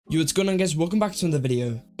Yo, what's going on, guys? Welcome back to another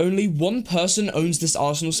video. Only one person owns this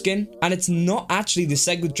Arsenal skin, and it's not actually the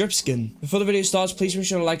Seg with drip skin. Before the video starts, please make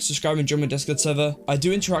sure to like, subscribe, and join my Discord server. I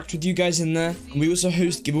do interact with you guys in there, and we also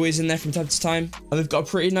host giveaways in there from time to time. And we've got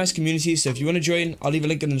a pretty nice community, so if you want to join, I'll leave a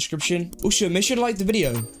link in the description. Also, make sure to like the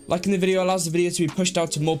video. Liking the video allows the video to be pushed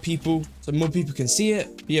out to more people, so more people can see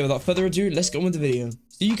it. But yeah, without further ado, let's get on with the video.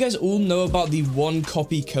 So you guys all know about the one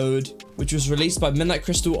copy code, which was released by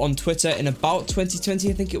Midnightkrystal on Twitter in about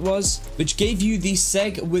 2020, I think it was, which gave you the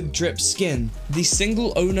Seg with drip skin. The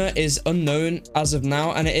single owner is unknown as of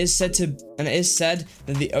now, and it is said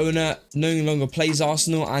that the owner no longer plays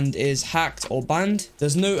Arsenal and is hacked or banned.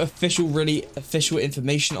 There's no official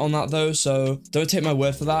information on that though, so don't take my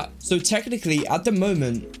word for that. So technically, at the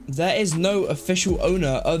moment, there is no official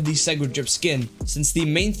owner of the Seg with drip skin, since the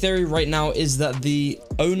main theory right now is that the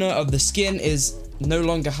owner of the skin no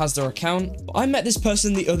longer has their account. I met this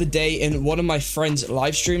person the other day in one of my friends'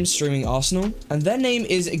 live streams streaming Arsenal, and their name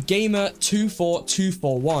is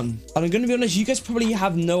Gamer24241. And I'm gonna be honest, you guys probably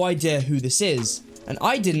have no idea who this is, and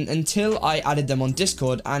I didn't until I added them on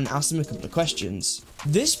Discord and asked them a couple of questions.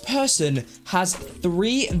 This person has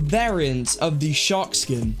 3 variants of the shark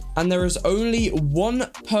skin, and there is only one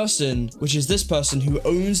person, which is this person, who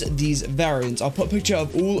owns these variants. I'll put a picture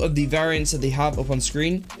of all of the variants that they have up on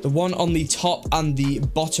screen. The one on the top and the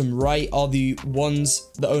bottom right are the ones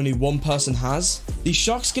that only one person has. The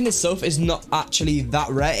shark skin itself is not actually that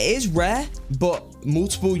rare. It is rare, but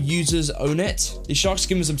multiple users own it. The shark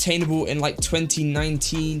skin was obtainable in like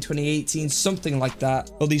 2019, 2018, something like that,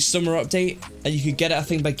 for the summer update, and you could get it, I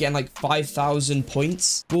think, by getting like 5,000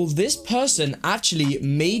 points. Well, this person actually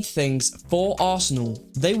made things for Arsenal.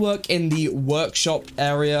 They work in the workshop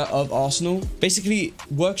area of Arsenal. Basically,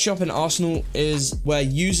 workshop in Arsenal is where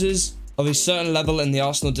users of a certain level in the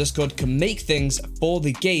Arsenal Discord can make things for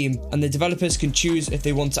the game, and the developers can choose if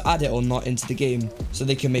they want to add it or not into the game. So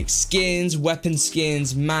they can make skins, weapon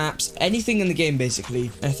skins, maps, anything in the game basically.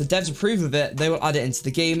 And if the devs approve of it, they will add it into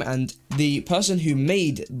the game, and the person who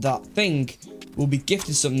made that thing will be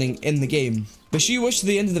gifted something in the game. Make sure you watch to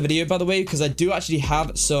the end of the video, by the way, because I do actually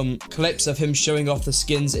have some clips of him showing off the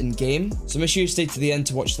skins in game, so make sure you stay to the end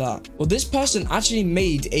to watch that. Well, this person actually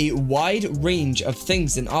made a wide range of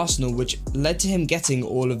things in Arsenal, which led to him getting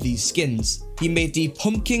all of these skins. He made the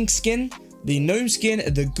pumpkin skin, the gnome skin,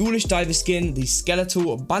 the ghoulish diver skin, the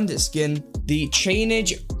skeletal bandit skin, the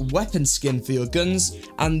chainage weapon skin for your guns,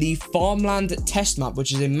 and the farmland test map,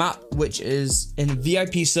 which is a map which is in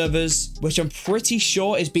VIP servers, which I'm pretty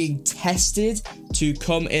sure is being tested to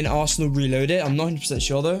come in Arsenal Reloaded. I'm not 100%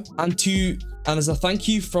 sure though. And as a thank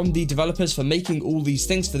you from the developers for making all these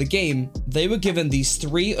things for the game, they were given these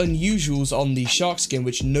 3 unusuals on the shark skin,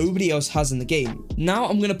 which nobody else has in the game. Now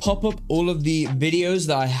I'm going to pop up all of the videos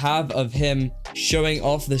that I have of him showing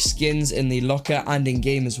off the skins in the locker and in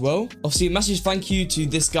game as well. Obviously, a massive thank you to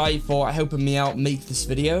this guy for helping me out make this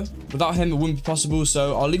video. Without him, it wouldn't be possible,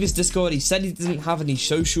 so I'll leave his Discord. He said he didn't have any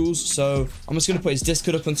socials, so I'm just going to put his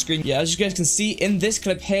Discord up on screen. Yeah, as you guys can see in this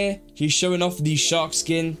clip here, he's showing off the shark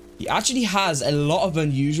skin. He actually has a lot of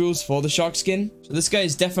unusuals for the shark skin. So this guy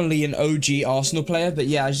is definitely an OG Arsenal player. But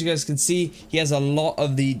yeah, as you guys can see, he has a lot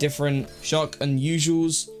of the different shark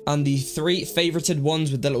unusuals. And the 3 favorited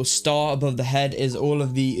ones with the little star above the head is all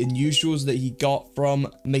of the unusuals that he got from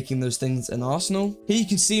making those things in Arsenal. Here you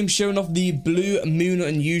can see him showing off the blue moon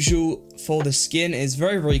unusual for the skin. It's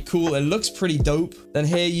very, very cool. It looks pretty dope. Then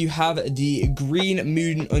here you have the green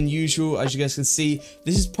moon unusual. As you guys can see,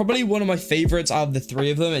 this is probably one of my favorites out of the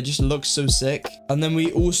 3 of them. It just looks so sick. And then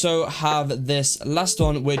we also have this last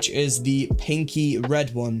one, which is the pinky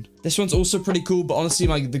red one. This one's also pretty cool, but honestly,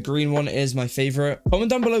 the green one is my favorite. Comment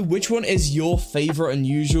down below which one is your favorite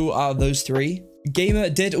unusual out of those 3. Gamer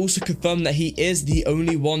did also confirm that he is the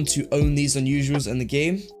only one to own these unusuals in the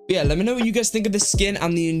game. But yeah, let me know what you guys think of this skin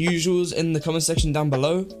and the unusuals in the comment section down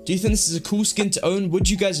below. Do you think this is a cool skin to own? Would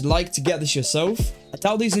you guys like to get this yourself? I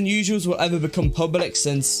doubt these unusuals will ever become public,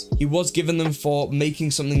 since he was given them for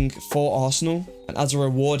making something for Arsenal, and as a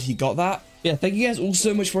reward he got that. Yeah, thank you guys all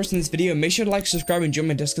so much for watching this video. Make sure to like, subscribe, and join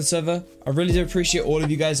my Discord server. I really do appreciate all of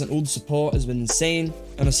you guys, and all the support has been insane.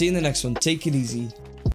 And I'll see you in the next one. Take it easy.